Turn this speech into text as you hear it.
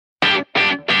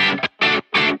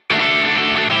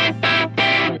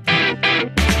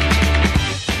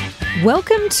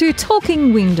Welcome to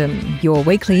Talking Wyndham, your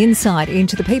weekly insight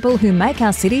into the people who make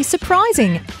our city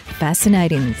surprising,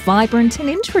 fascinating, vibrant and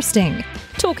interesting.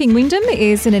 Talking Wyndham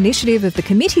is an initiative of the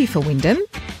Committee for Wyndham.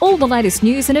 All the latest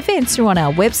news and events are on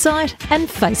our website and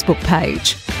Facebook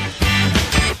page.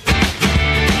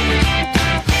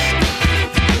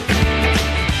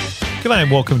 G'day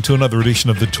and welcome to another edition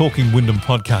of the Talking Wyndham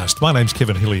podcast. My name's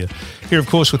Kevin Hillier. Here, of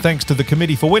course, with thanks to the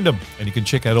Committee for Wyndham. And you can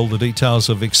check out all the details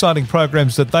of exciting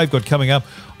programs that they've got coming up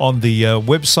on the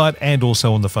website and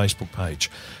also on the Facebook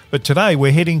page. But today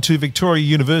we're heading to Victoria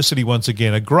University once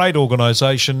again, a great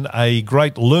organisation, a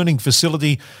great learning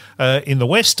facility in the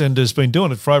West, and has been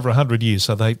doing it for over 100 years,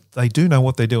 so they do know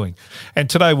what they're doing. And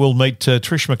today we'll meet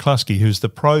Trish McCluskey, who's the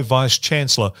Pro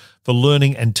Vice-Chancellor for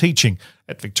Learning and Teaching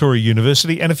at Victoria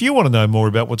University. And if you want to know more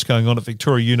about what's going on at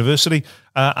Victoria University,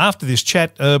 after this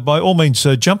chat, by all means,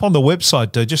 jump on the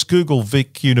website, just Google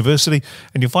Vic University,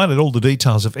 and you'll find out all the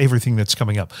details of everything that's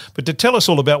coming up. But to tell us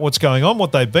all about what's going on,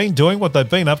 what they've been doing, what they've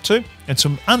been up to, and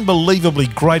some unbelievably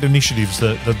great initiatives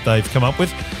that they've come up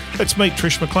with, let's meet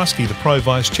Trish McCluskey, the Pro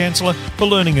Vice-Chancellor for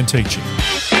Learning and Teaching.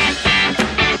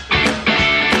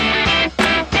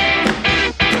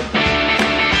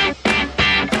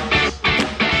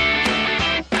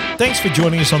 Thanks for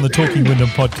joining us on the Talking Wyndham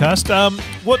podcast.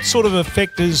 What sort of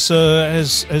effect has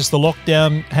the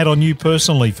lockdown had on you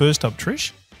personally? First up,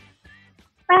 Trish.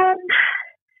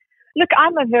 Look,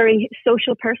 I'm a very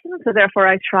social person, so therefore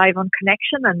I thrive on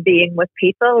connection and being with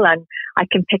people, and I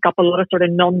can pick up a lot of sort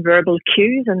of non-verbal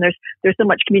cues, and there's so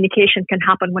much communication can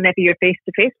happen whenever you're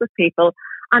face-to-face with people.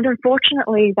 And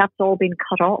unfortunately, that's all been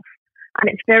cut off. And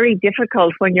it's very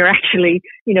difficult when you're actually,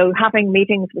 having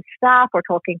meetings with staff or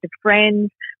talking to friends,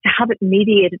 to have it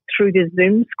mediated through the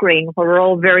Zoom screen where we're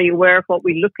all very aware of what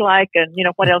we look like and,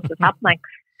 what else is happening.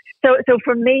 So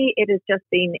for me,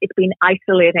 it's been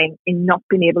isolating in not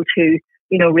being able to,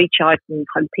 reach out and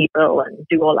hug people and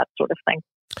do all that sort of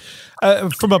thing.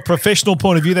 From a professional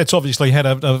point of view, that's obviously had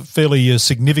a fairly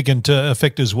significant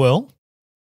effect as well.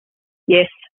 Yes.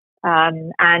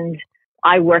 And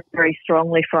I work very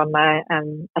strongly from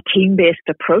a team-based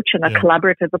approach and a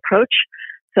collaborative approach.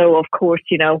 So, of course,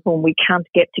 when we can't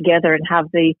get together and have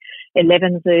the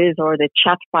 11s or the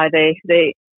chat by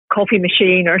the coffee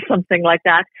machine or something like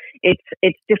that,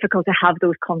 it's difficult to have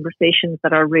those conversations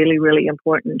that are really, really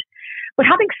important. But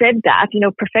having said that,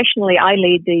 professionally, I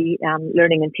lead the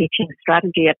learning and teaching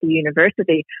strategy at the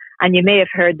university. And you may have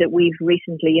heard that we've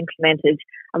recently implemented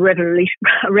a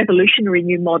revolutionary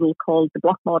new model called the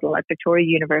block model at Victoria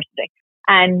University.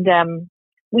 And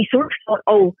we sort of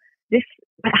thought,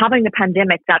 having the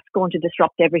pandemic, that's going to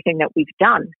disrupt everything that we've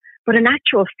done. But in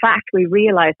actual fact, we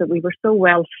realized that we were so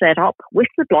well set up with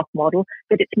the block model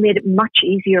that it's made it much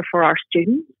easier for our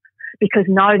students, because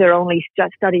now they're only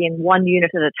studying one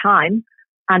unit at a time.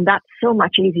 And that's so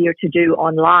much easier to do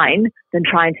online than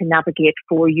trying to navigate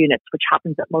 4 units, which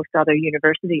happens at most other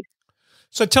universities.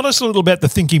 So tell us a little about the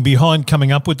thinking behind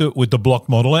coming up with the block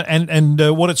model and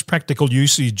what its practical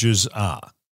usages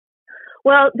are.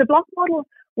 Well, the block model,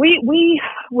 we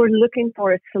were looking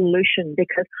for a solution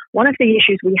because one of the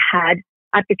issues we had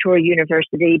at Victoria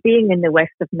University, being in the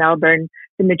west of Melbourne,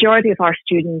 the majority of our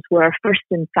students were first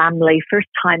in family,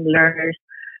 first-time learners,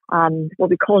 what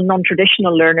we call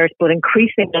non-traditional learners, but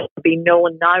increasingly being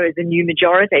known now as a new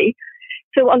majority.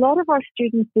 So a lot of our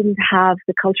students didn't have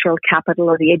the cultural capital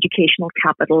or the educational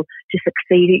capital to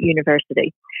succeed at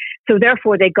university. So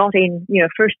therefore they got in,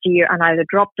 first year and either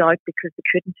dropped out because they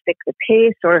couldn't stick the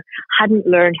pace or hadn't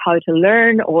learned how to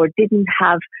learn or didn't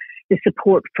have the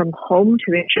support from home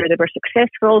to ensure they were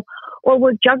successful, or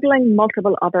were juggling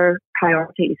multiple other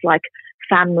priorities like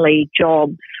family,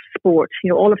 jobs, sports,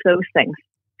 all of those things.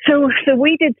 So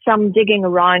we did some digging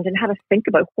around and had a think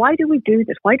about, why do we do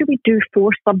this? Why do we do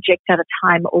 4 subjects at a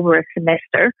time over a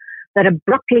semester that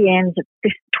abruptly ends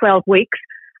at 12 weeks,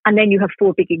 and then you have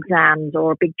 4 big exams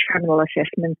or big terminal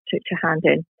assessments to hand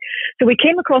in? So we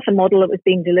came across a model that was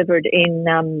being delivered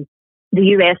in the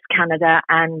US, Canada,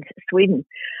 and Sweden,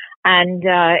 and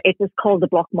it was called the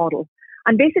block model.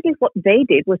 And basically what they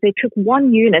did was they took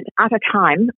 1 unit at a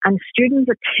time, and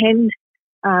students attend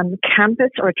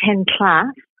campus or attend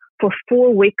class for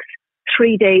 4 weeks,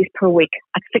 3 days per week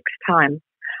at fixed times,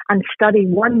 and study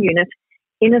 1 unit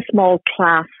in a small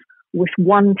class with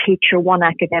 1 teacher, 1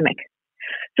 academic.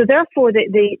 So therefore,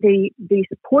 the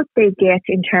support they get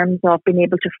in terms of being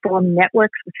able to form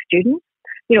networks with students,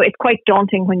 it's quite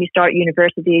daunting when you start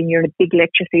university and you're in a big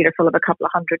lecture theatre full of a couple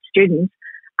of hundred students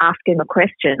asking a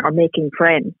question or making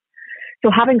friends.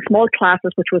 So having small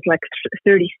classes, which was like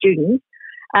 30 students,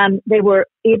 they were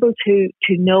able to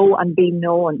know and be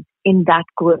known in that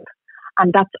group.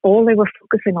 And that's all they were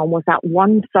focusing on was that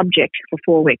one subject for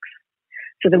 4 weeks.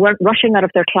 So they weren't rushing out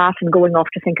of their class and going off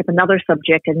to think of another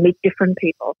subject and meet different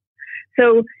people.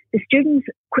 So the students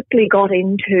quickly got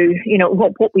into,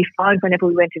 what we found whenever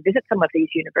we went to visit some of these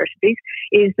universities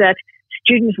is that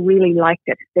students really liked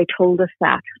it. They told us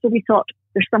that. So we thought,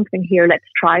 there's something here, let's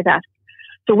try that.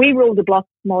 So we rolled the block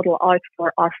model out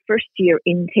for our first year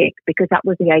intake because that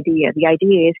was the idea. The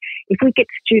idea is if we get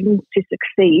students to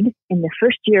succeed in the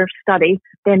first year of study,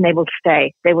 then they will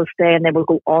stay. They will stay and they will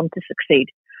go on to succeed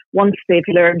once they've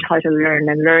learned how to learn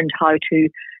and learned how to,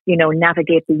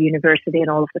 navigate the university and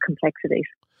all of the complexities.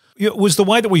 Was the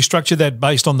way that we structure that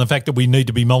based on the fact that we need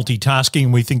to be multitasking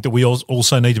and we think that we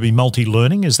also need to be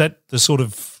multi-learning? Is that the sort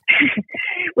of...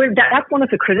 Well, that's one of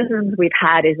the criticisms we've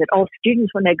had is that all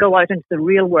students, when they go out into the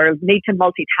real world, need to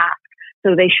multitask.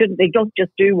 So they don't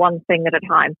just do one thing at a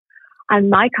time. And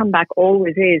my comeback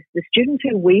always is the students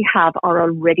who we have are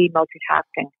already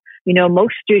multitasking.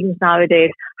 Most students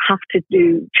nowadays have to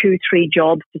do 2-3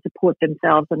 jobs to support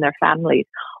themselves and their families.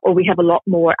 Or we have a lot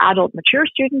more adult, mature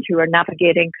students who are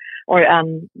navigating or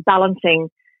balancing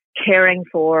caring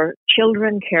for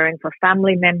children, caring for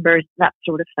family members, that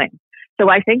sort of thing. So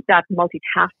I think that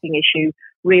multitasking issue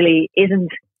really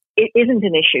isn't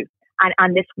an issue.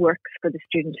 And this works for the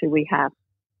students who we have.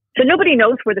 So nobody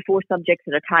knows where the 4 subjects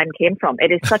at a time came from.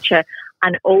 It is such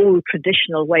an old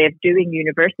traditional way of doing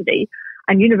university.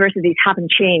 And universities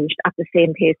haven't changed at the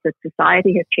same pace that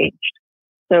society has changed.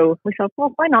 So we thought,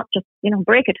 well, why not just,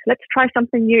 break it? Let's try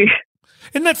something new.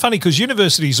 Isn't that funny? Because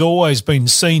university's always been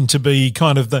seen to be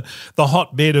kind of the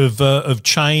hotbed of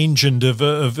change and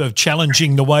of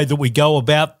challenging the way that we go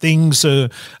about things,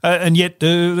 and yet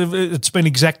it's been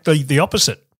exactly the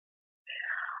opposite.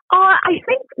 I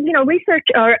think, research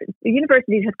or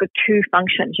universities have got 2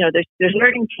 functions. There's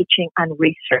learning, teaching, and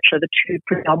research are the 2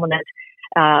 predominant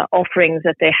offerings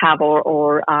that they have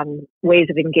or ways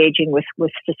of engaging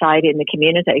with society and the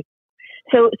community.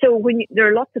 So when there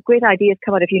are lots of great ideas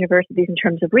come out of universities in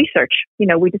terms of research.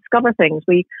 We discover things,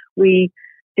 we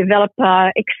develop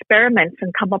experiments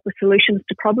and come up with solutions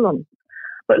to problems.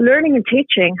 But learning and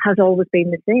teaching has always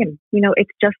been the same.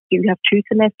 It's just you have 2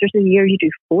 semesters a year, you do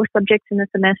 4 subjects in a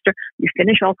semester, you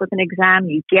finish off with an exam,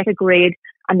 you get a grade,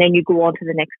 and then you go on to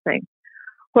the next thing.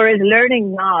 Whereas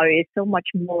learning now is so much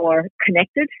more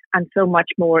connected and so much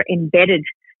more embedded.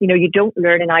 You don't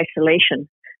learn in isolation.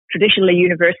 Traditionally,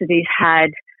 universities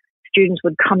had students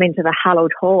would come into the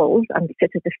hallowed halls and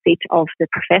sit at the feet of the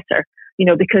professor,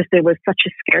 because there was such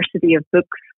a scarcity of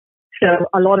books. So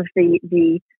a lot of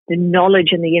the knowledge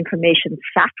and the information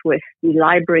sat with the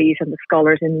libraries and the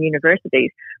scholars in the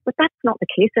universities. But that's not the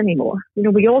case anymore.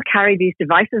 We all carry these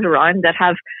devices around that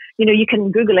have, you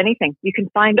can Google anything. You can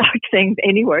find out things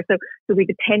anywhere. So we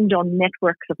depend on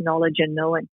networks of knowledge and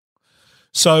knowing.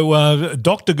 So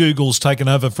Dr. Google's taken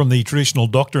over from the traditional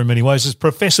doctor in many ways. Has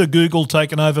Professor Google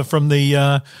taken over from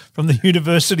the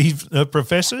university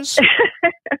professors?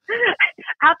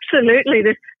 Absolutely.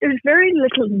 There's very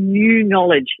little new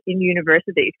knowledge in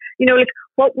universities.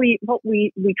 What we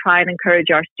try and encourage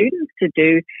our students to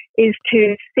do is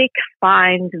to seek,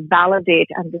 find, validate,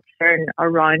 and discern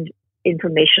around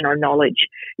information or knowledge.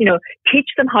 Teach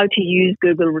them how to use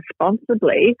Google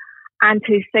responsibly and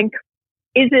to think,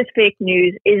 is this fake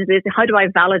news? How do I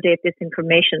validate this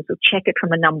information? So check it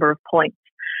from a number of points.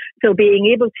 So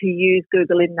being able to use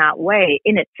Google in that way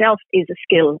in itself is a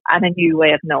skill and a new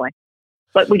way of knowing.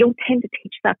 But we don't tend to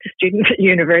teach that to students at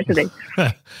university.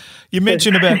 You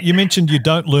mentioned you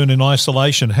don't learn in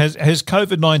isolation. Has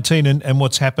COVID-19 and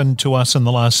what's happened to us in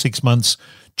the last 6 months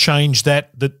changed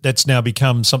that's now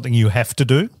become something you have to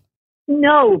do?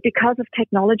 No, because of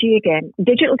technology again.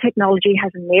 Digital technology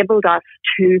has enabled us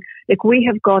to, we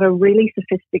have got a really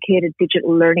sophisticated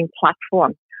digital learning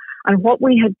platform. And what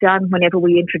we had done whenever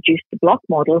we introduced the block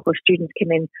model, where students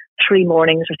came in 3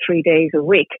 mornings or 3 days a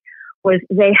week, was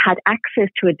they had access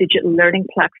to a digital learning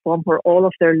platform where all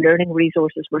of their learning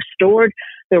resources were stored.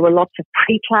 There were lots of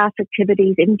pre-class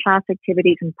activities, in-class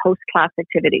activities, and post-class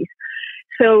activities.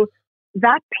 So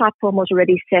that platform was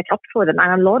already set up for them.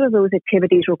 And a lot of those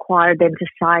activities required them to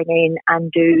sign in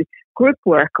and do group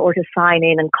work or to sign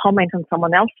in and comment on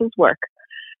someone else's work.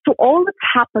 So all that's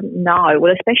happened now,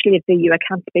 well, especially at VU, I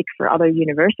can't speak for other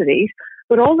universities,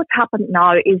 but all that's happened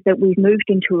now is that we've moved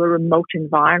into a remote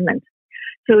environment.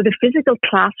 So the physical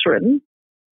classroom,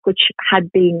 which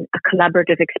had been a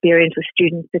collaborative experience with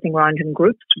students sitting around in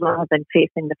groups rather than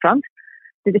facing the front,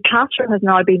 the classroom has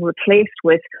now been replaced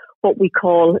with what we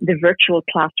call the virtual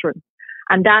classroom.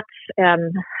 And that's,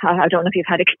 I don't know if you've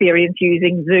had experience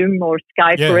using Zoom or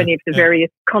Skype or any of the various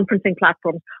conferencing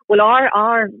platforms. Well,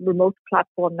 our remote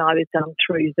platform now is done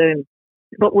through Zoom,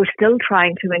 but we're still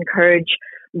trying to encourage,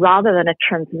 rather than a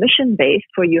transmission based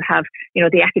where you have,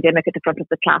 the academic at the front of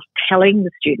the class telling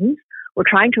the students, we're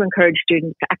trying to encourage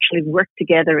students to actually work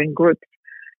together in groups.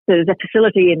 So there's a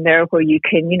facility in there where you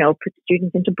can, put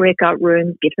students into breakout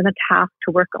rooms, give them a task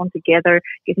to work on together,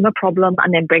 give them a problem,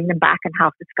 and then bring them back and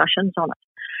have discussions on it.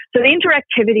 So the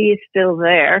interactivity is still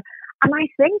there. And I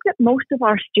think that most of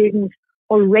our students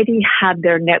already have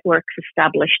their networks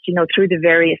established, through the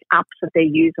various apps that they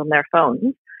use on their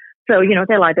phones. So,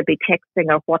 they'll either be texting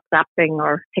or WhatsApping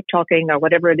or TikToking or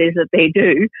whatever it is that they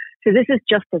do. So this is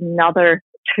just another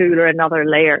tool or another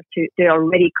layer to the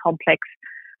already complex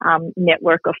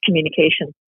network of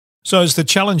communication. So is the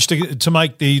challenge to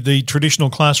make the traditional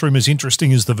classroom as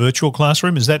interesting as the virtual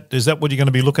classroom? Is that what you're going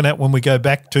to be looking at when we go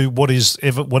back to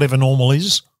whatever normal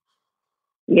is?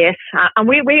 Yes, and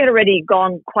we had already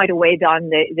gone quite a way down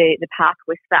the path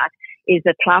with that. Is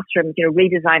that classrooms,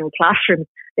 redesigning classrooms,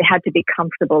 they had to be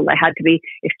comfortable. They had to be,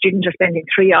 if students are spending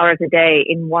 3 hours a day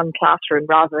in one classroom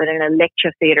rather than in a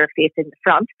lecture theatre facing the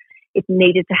front, it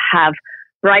needed to have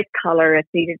bright colour, it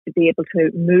needed to be able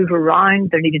to move around,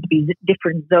 there needed to be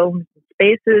different zones and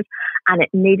spaces, and it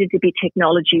needed to be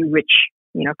technology rich,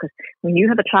 because when you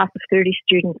have a class of 30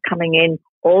 students coming in,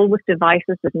 all with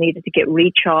devices that needed to get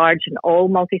recharged and all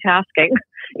multitasking,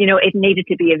 it needed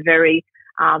to be a very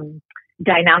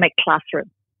dynamic classroom.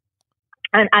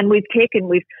 And we've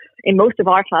in most of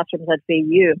our classrooms at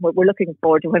VU, what we're looking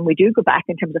forward to when we do go back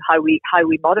in terms of how we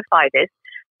modify this,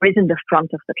 is in the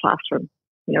front of the classroom.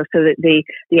 So that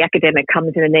the academic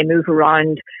comes in and they move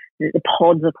around the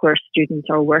pods of where students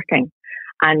are working.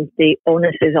 And the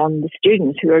onus is on the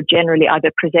students who are generally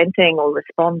either presenting or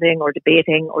responding or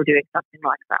debating or doing something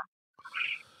like that.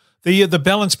 The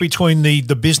balance between the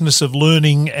business of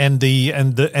learning and the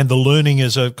learning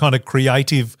as a kind of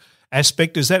creative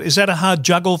aspect, is that a hard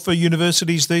juggle for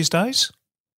universities these days?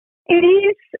 It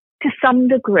is. To some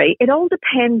degree. It all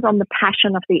depends on the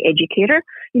passion of the educator.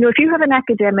 If you have an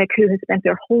academic who has spent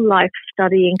their whole life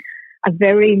studying a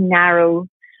very narrow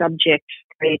subject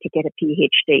ready to get a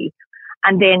PhD,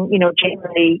 and then,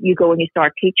 generally you go and you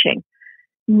start teaching,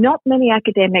 not many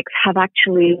academics have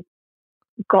actually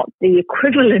got the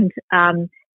equivalent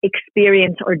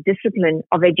experience or discipline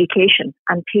of education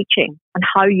and teaching and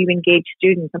how you engage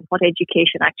students and what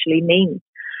education actually means.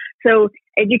 So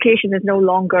education is no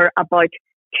longer about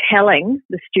telling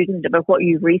the student about what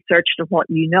you've researched and what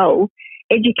you know.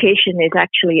 Education is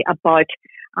actually about,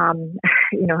 I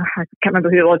can't remember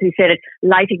who it was who said it,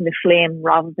 lighting the flame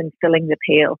rather than filling the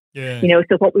pail. Yeah.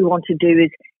 So what we want to do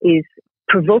is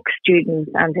provoke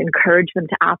students and encourage them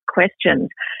to ask questions.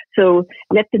 So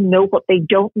let them know what they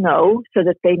don't know so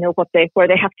that they know where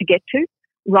they have to get to,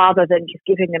 rather than just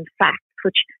giving them facts,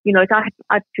 which, I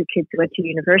have two kids who went to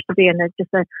university and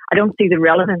I don't see the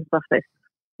relevance of this.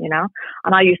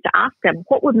 And I used to ask them,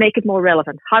 what would make it more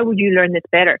relevant? How would you learn this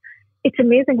better? It's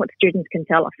amazing what students can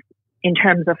tell us in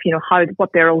terms of, what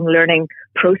their own learning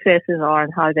processes are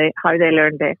and how they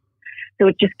learn best. So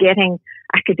it's just getting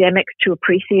academics to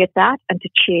appreciate that and to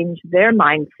change their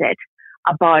mindset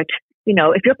about,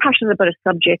 if you're passionate about a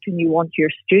subject and you want your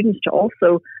students to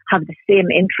also have the same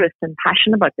interest and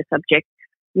passion about the subject,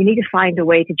 you need to find a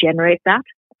way to generate that,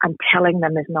 and telling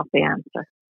them is not the answer.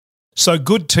 So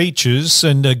good teachers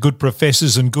and good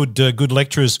professors and good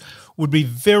lecturers would be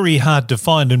very hard to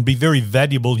find and be very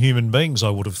valuable human beings, I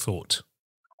would have thought.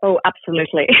 Oh,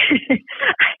 absolutely.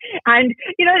 And,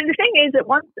 the thing is that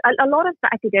a lot of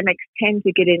academics tend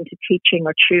to get into teaching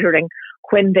or tutoring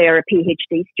when they're a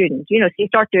PhD student. So you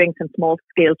start doing some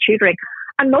small-scale tutoring.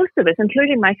 And most of us,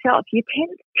 including myself, you tend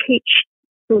to teach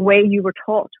the way you were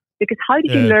taught. Because how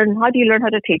do you learn? How do you learn how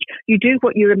to teach? You do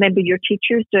what you remember your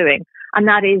teachers doing. And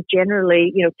that is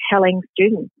generally, telling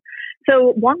students.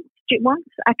 So once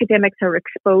academics are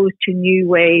exposed to new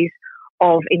ways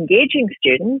of engaging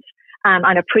students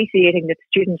and appreciating that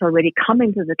students already come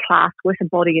into the class with a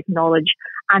body of knowledge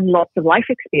and lots of life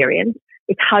experience,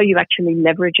 it's how you actually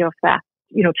leverage off that,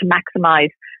 to maximize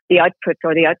the output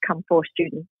or the outcome for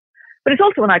students. But it's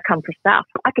also an outcome for staff.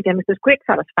 For academics, there's great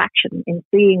satisfaction in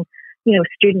seeing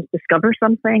students discover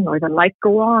something or the light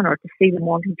go on, or to see them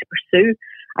wanting to pursue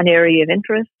an area of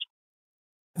interest.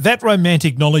 That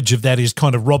romantic knowledge of that is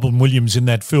kind of Robin Williams in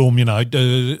that film,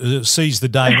 Seize the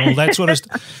Day and all that sort of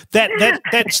stuff.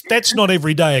 That's not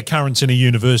everyday occurrence in a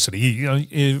university.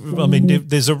 I mean,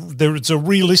 there's a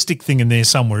realistic thing in there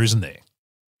somewhere, isn't there?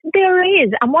 There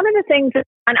is. And one of the things,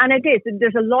 and it is,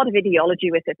 there's a lot of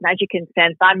ideology with it. And as you can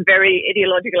sense, I'm very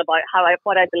ideological about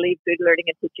what I believe good learning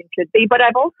and teaching should be. But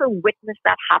I've also witnessed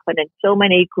that happen in so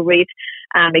many great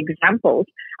examples,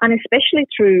 and especially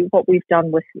through what we've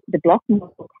done with the block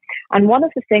model. And one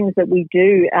of the things that we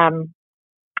do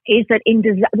is that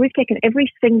we've taken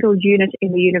every single unit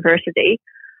in the university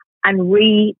and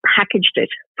repackaged it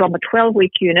from a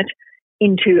 12-week unit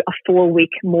into a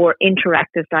 4-week, more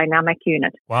interactive, dynamic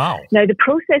unit. Wow. Now, the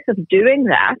process of doing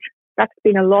that's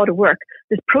been a lot of work.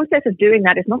 The process of doing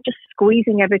that is not just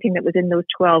squeezing everything that was in those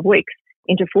 12 weeks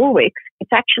into 4 weeks.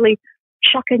 It's actually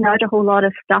chucking out a whole lot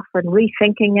of stuff and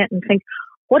rethinking it and think,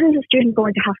 what is a student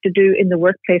going to have to do in the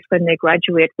workplace when they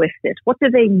graduate with this? What do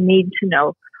they need to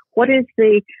know? What is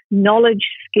the knowledge,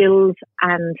 skills,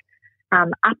 and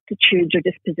aptitudes or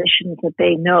dispositions that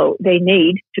they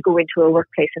need to go into a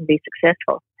workplace and be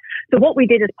successful? So what we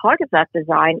did as part of that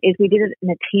design is we did it in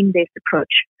a team-based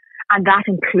approach, and that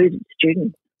included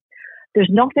students. There's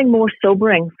nothing more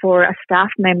sobering for a staff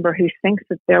member who thinks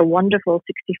that their wonderful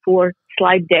 64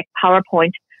 slide deck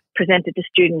PowerPoint presented to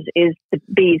students is the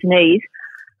bee's knees,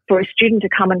 for a student to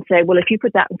come and say, well, if you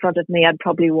put that in front of me, I'd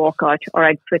probably walk out, or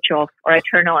I'd switch off, or I'd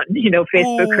turn on,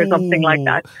 Facebook or something like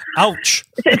that. Ouch.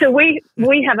 So we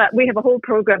have a whole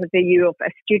program at the U of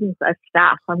students as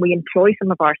staff, and we employ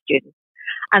some of our students,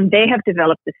 and they have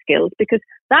developed the skills because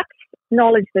that's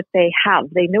knowledge that they have.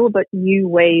 They know about new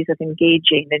ways of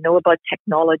engaging. They know about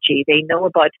technology. They know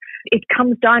about, it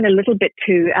comes down a little bit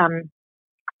to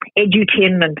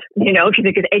edutainment, if you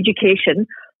think of education.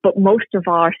 But most of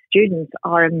our students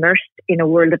are immersed in a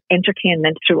world of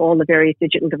entertainment through all the various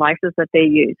digital devices that they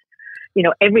use.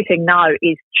 Everything now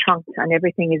is chunked and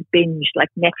everything is binged like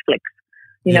Netflix.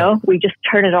 We just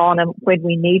turn it on and when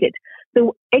we need it.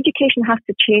 So education has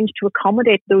to change to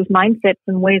accommodate those mindsets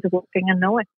and ways of working and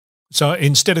knowing. So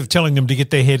instead of telling them to get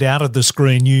their head out of the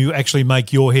screen, you actually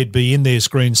make your head be in their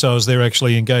screen so as they're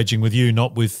actually engaging with you,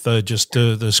 not with just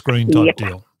the screen type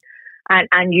deal.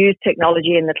 And use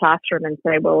technology in the classroom and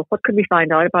say, well, what could we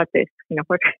find out about this?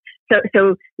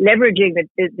 So leveraging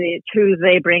the tools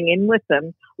they bring in with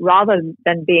them, rather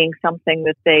than being something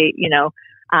that they,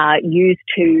 use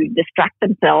to distract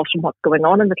themselves from what's going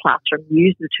on in the classroom,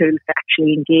 use the tools to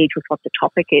actually engage with what the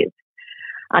topic is.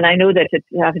 And I know that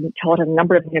I've taught at a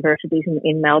number of universities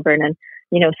in Melbourne, and,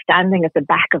 standing at the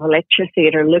back of a lecture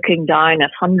theatre, looking down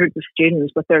at hundreds of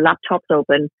students with their laptops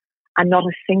open, and not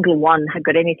a single one had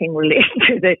got anything related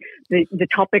to the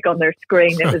topic on their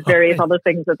screen. It was various other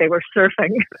things that they were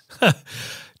surfing.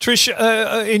 Trish,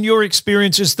 in your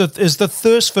experience, is the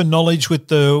thirst for knowledge with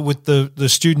the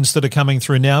students that are coming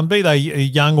through now, and be they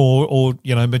young or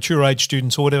mature age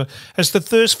students or whatever, has the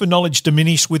thirst for knowledge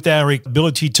diminished with our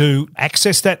ability to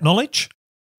access that knowledge?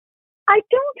 I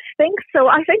don't think so.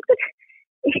 I think that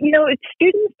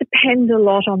students depend a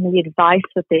lot on the advice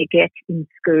that they get in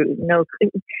school.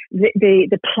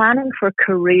 The planning for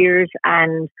careers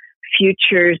and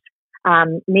futures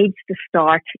needs to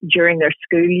start during their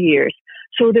school years.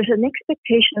 So there's an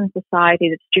expectation in society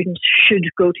that students should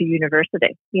go to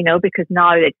university, because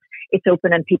now it's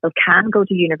open and people can go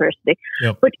to university.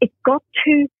 Yep. But you've got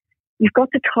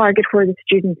to target where the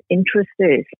student's interest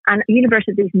is. And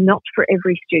university is not for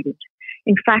every student.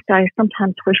 In fact, I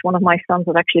sometimes wish one of my sons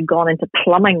had actually gone into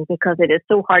plumbing, because it is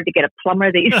so hard to get a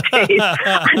plumber these days.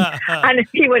 and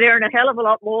he would earn a hell of a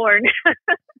lot more.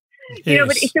 Yes.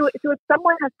 But so if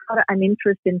someone has got an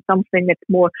interest in something that's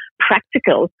more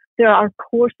practical, there are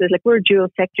courses, like we're a dual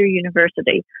sector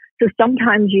university. So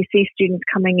sometimes you see students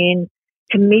coming in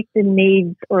to meet the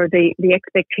needs or the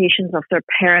expectations of their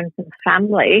parents and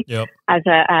family. Yep. As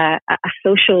a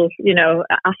social,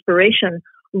 aspiration,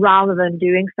 rather than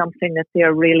doing something that they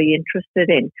are really interested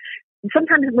in.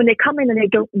 Sometimes when they come in and they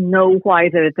don't know why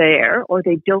they're there, or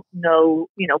they don't know,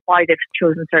 why they've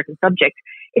chosen certain subjects,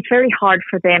 it's very hard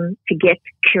for them to get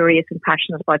curious and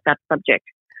passionate about that subject.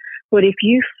 But if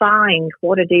you find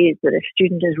what it is that a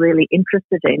student is really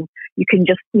interested in, you can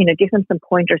just, give them some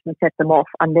pointers and set them off,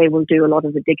 and they will do a lot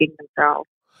of the digging themselves.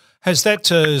 Has that?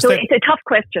 It's a tough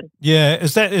question. Yeah,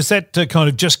 is that kind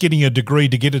of just getting a degree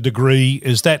to get a degree?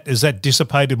 Is that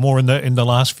dissipated more in the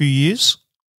last few years?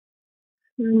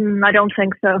 I don't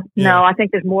think so. Yeah. No, I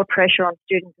think there's more pressure on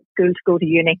students at school to go to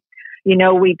uni.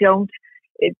 We don't.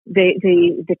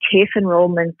 The TAFE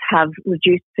enrollments have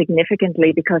reduced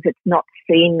significantly because it's not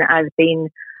seen as being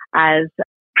as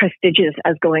prestigious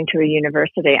as going to a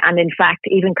university. And in fact,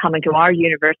 even coming to our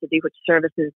university, which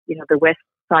services, the west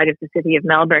side of the city of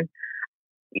Melbourne,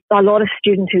 a lot of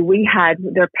students who we had,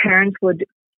 their parents would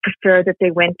prefer that they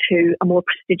went to a more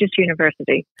prestigious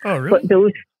university. Oh, really? But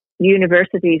those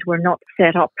universities were not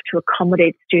set up to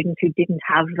accommodate students who didn't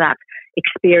have that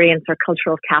experience or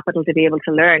cultural capital to be able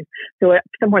to learn. So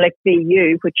somewhere like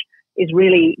VU, which is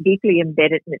really deeply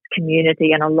embedded in its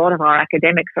community, and a lot of our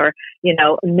academics are,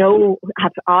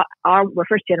 we're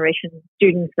first generation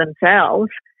students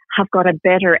themselves, have got a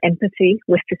better empathy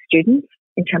with the students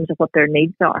in terms of what their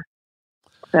needs are.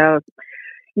 So,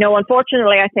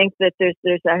 unfortunately, I think that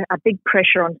there's a big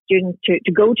pressure on students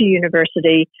to go to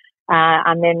university,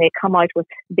 and then they come out with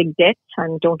big debts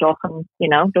and don't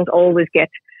always get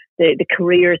the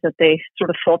careers that they sort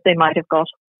of thought they might have got.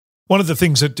 One of the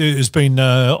things that has been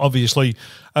obviously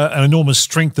an enormous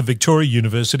strength of Victoria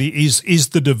University is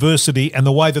the diversity and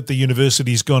the way that the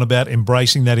university's gone about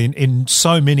embracing that in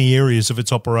so many areas of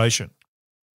its operation.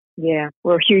 Yeah,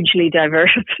 we're hugely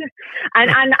diverse.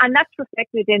 and that's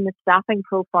reflected in the staffing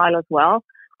profile as well.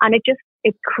 And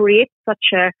it creates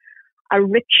such a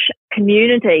rich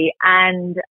community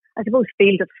and, I suppose,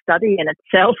 field of study in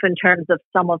itself in terms of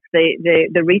some of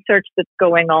the research that's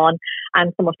going on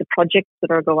and some of the projects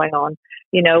that are going on.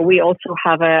 We also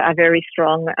have a very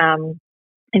strong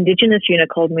Indigenous unit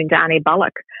called Mundani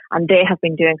Balak, and they have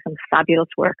been doing some fabulous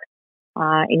work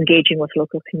engaging with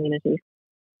local communities.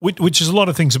 Which is a lot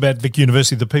of things about Vic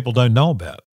University that people don't know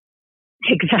about.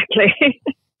 Exactly.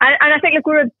 And I think,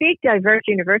 we're a big, diverse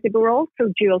university, but we're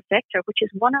also dual sector, which is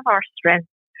one of our strengths.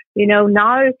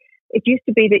 Now it used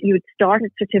to be that you would start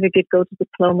at certificate, go to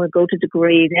diploma, go to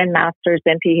degree, then master's,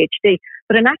 then PhD.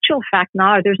 But in actual fact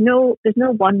now, there's no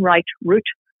one right route.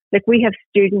 We have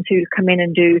students who come in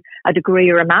and do a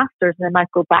degree or a master's, and they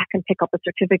might go back and pick up a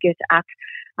certificate at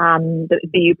the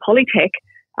BU Polytech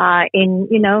in,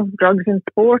 drugs and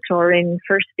sport or in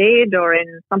first aid or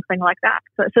in something like that.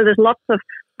 So there's lots of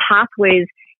pathways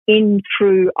in,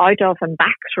 through, out of and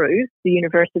back through the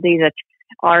university that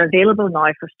are available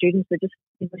now for students. We just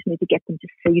need to get them to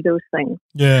see those things.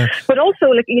 Yeah. But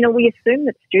also, we assume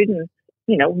that students,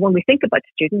 when we think about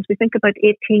students, we think about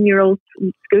 18-year-old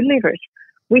school leavers.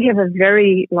 We have a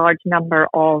very large number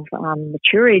of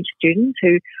mature age students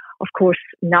who, of course,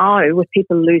 now with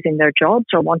people losing their jobs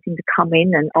or wanting to come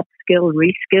in and upskill,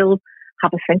 reskill,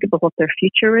 have a think about what their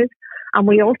future is. And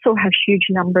we also have huge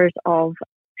numbers of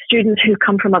students who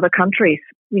come from other countries,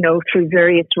 through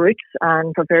various routes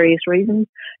and for various reasons,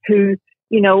 who,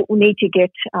 need to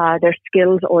get their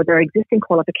skills or their existing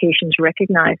qualifications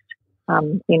recognised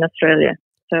in Australia.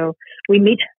 So we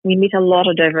meet a lot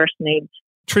of diverse needs.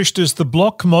 Trish, does the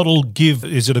block model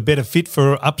is it a better fit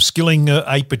for upskilling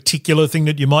a particular thing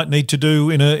that you might need to do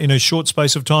in a short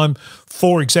space of time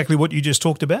for exactly what you just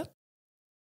talked about?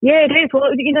 Yeah, it is.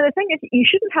 Well, the thing is, you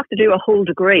shouldn't have to do a whole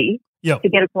degree to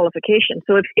get a qualification.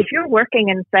 So if you're working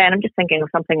in, say, and I'm just thinking of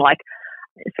something like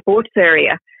sports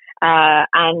area,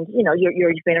 and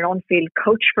you've been an on-field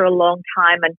coach for a long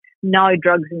time, and now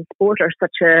drugs in sport are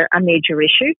such a major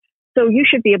issue. So you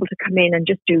should be able to come in and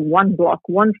just do one block,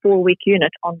 1 4-week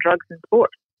unit on drugs in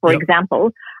sport, for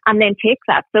example, and then take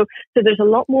that. So there's a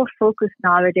lot more focus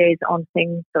nowadays on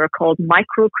things that are called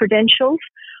micro-credentials,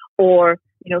 or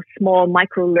small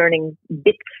micro-learning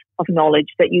bits of knowledge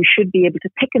that you should be able to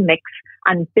pick and mix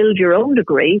and build your own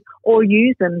degree, or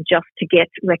use them just to get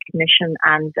recognition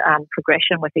and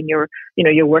progression within your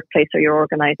workplace or your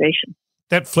organisation.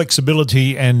 That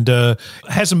flexibility and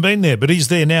hasn't been there, but is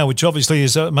there now, which obviously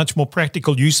is a much more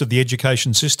practical use of the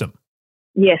education system.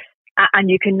 Yes, and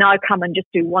you can now come and just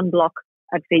do one block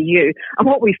at VU. And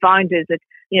what we found is that,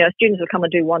 students will come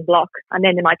and do one block, and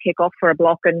then they might take off for a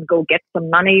block and go get some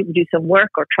money, do some work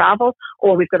or travel.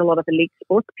 Or we've got a lot of elite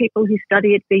sports people who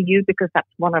study at VU because that's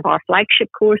one of our flagship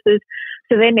courses.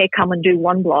 So they may come and do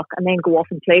one block and then go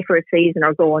off and play for a season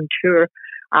or go on tour,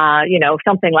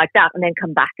 something like that, and then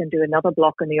come back and do another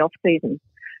block in the off season.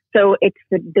 So it's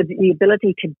the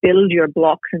ability to build your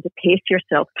blocks and to pace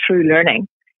yourself through learning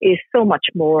is so much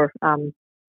more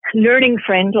learning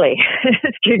friendly,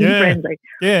 student friendly.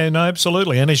 Yeah, no,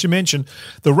 absolutely. And as you mentioned,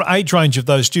 the age range of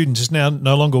those students is now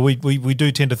no longer, we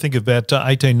do tend to think about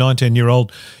 18,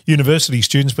 19-year-old university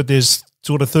students, but there's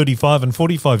sort of 35 and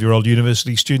 45-year-old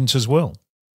university students as well.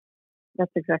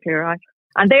 That's exactly right.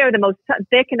 And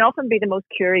they can often be the most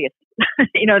curious.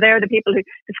 They're the people who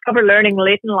discover learning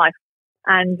late in life.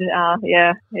 And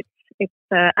it's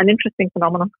an interesting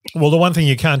phenomenon. Well, the one thing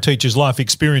you can't teach is life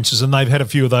experiences, and they've had a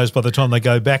few of those by the time they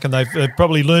go back, and they've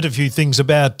probably learned a few things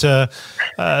about,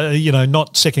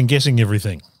 not second-guessing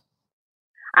everything.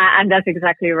 And that's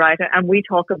exactly right. And we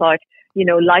talk about,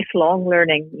 lifelong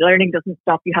learning. Learning doesn't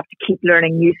stop. You have to keep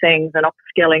learning new things and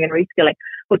upskilling and reskilling.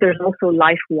 But there's also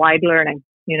life-wide learning,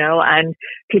 and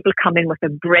people come in with a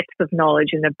breadth of knowledge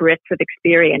and a breadth of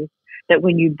experience that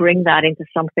when you bring that into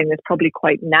something that's probably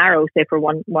quite narrow, say for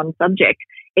one subject,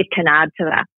 it can add to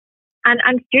that.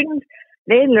 And students,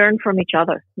 they learn from each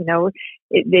other. You know,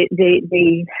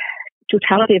 the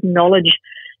totality of knowledge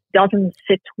doesn't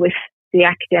sit with the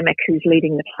academic who's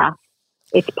leading the class.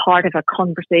 It's part of a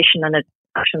conversation and a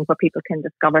discussion where people can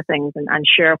discover things and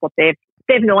share what they've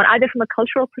known, either from a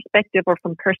cultural perspective or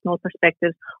from personal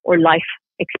perspectives or life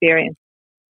experience.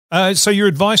 So your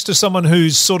advice to someone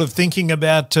who's sort of thinking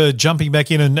about jumping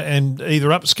back in and either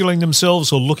upskilling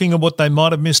themselves or looking at what they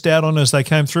might have missed out on as they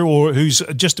came through, or who's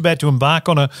just about to embark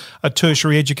on a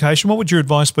tertiary education, what would your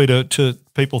advice be to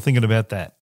people thinking about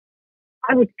that?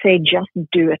 I would say just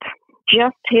do it.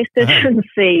 Just taste it and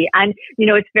see. And, you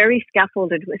know, it's very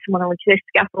scaffolded. When I say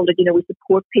scaffolded, you know, we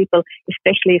support people,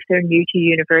 especially if they're new to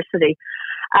university.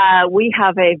 We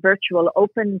have a virtual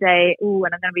open day. And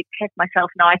I'm going to check myself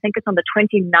now. I think it's on the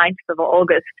 29th of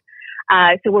August.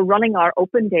 So we're running our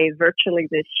open day virtually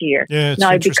this year. Yeah,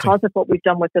 now, because of what we've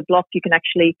done with the block, you can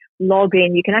actually log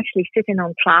in. You can actually sit in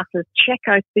on classes, check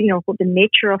out, you know, what the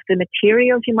nature of the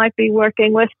materials you might be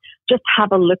working with. Just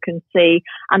have a look and see.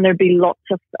 And there'll be lots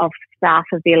of staff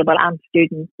available and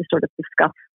students to sort of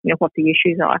discuss, you know, what the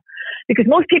issues are. Because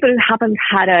most people who haven't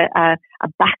had a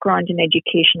background in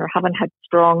education or haven't had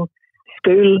strong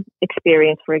school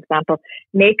experience, for example,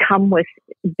 may come with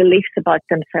beliefs about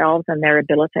themselves and their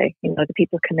ability. You know, the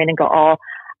people come in and go, oh,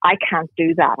 I can't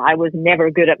do that. I was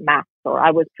never good at maths, or I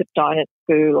was put down at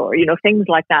school, or, you know, things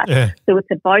like that. Yeah. So it's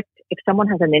about, if someone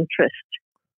has an interest,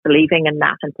 believing in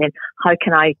that and saying, how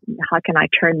can I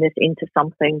turn this into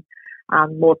something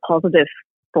more positive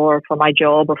for my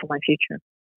job or for my future?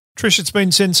 Trish, it's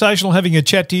been sensational having a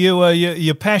chat to you.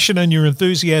 Your passion and your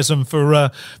enthusiasm for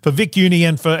Vic Uni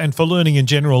and for learning in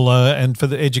general and for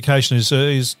the education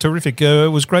is terrific.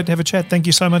 It was great to have a chat. Thank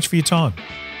you so much for your time.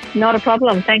 Not a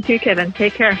problem. Thank you, Kevin.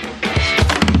 Take care.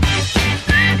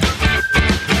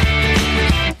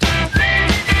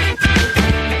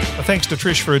 Thanks to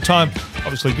Trish for her time.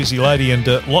 Obviously busy lady and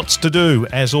lots to do,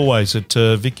 as always, at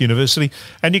Vic University.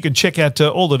 And you can check out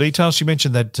all the details. She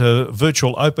mentioned that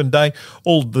virtual open day.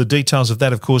 All the details of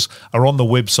that, of course, are on the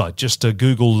website. Just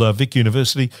Google Vic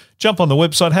University. Jump on the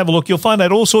website, have a look. You'll find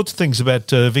out all sorts of things about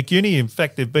Vic Uni. In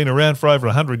fact, they've been around for over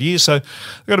 100 years, so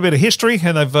they've got a bit of history,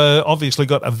 and they've obviously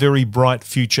got a very bright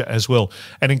future as well.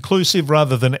 An inclusive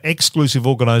rather than exclusive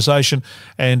organisation,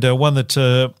 and one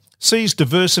that sees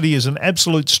diversity as an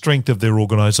absolute strength of their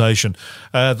organisation.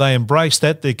 They embrace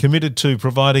that. They're committed to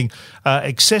providing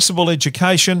accessible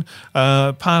education.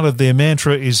 Part of their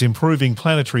mantra is improving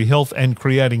planetary health and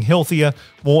creating healthier,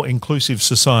 more inclusive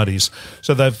societies.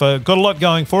 So they've got a lot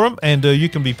going for them, and you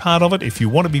can be part of it. If you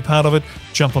want to be part of it,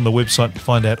 jump on the website and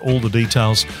find out all the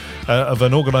details of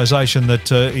an organisation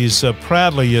that is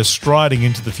proudly striding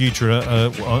into the future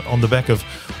on the back of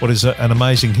what is an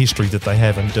amazing history that they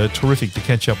have, and terrific to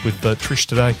catch up with Trish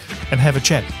today and have a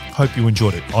chat. Hope you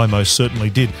enjoyed it. I most certainly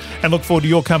did. And look forward to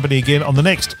your company again on the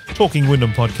next Talking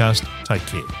Wyndham podcast. Take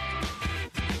care.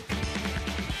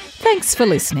 Thanks for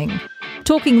listening.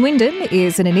 Talking Wyndham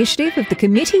is an initiative of the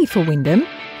Committee for Wyndham.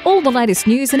 All the latest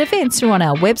news and events are on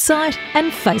our website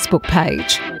and Facebook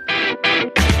page.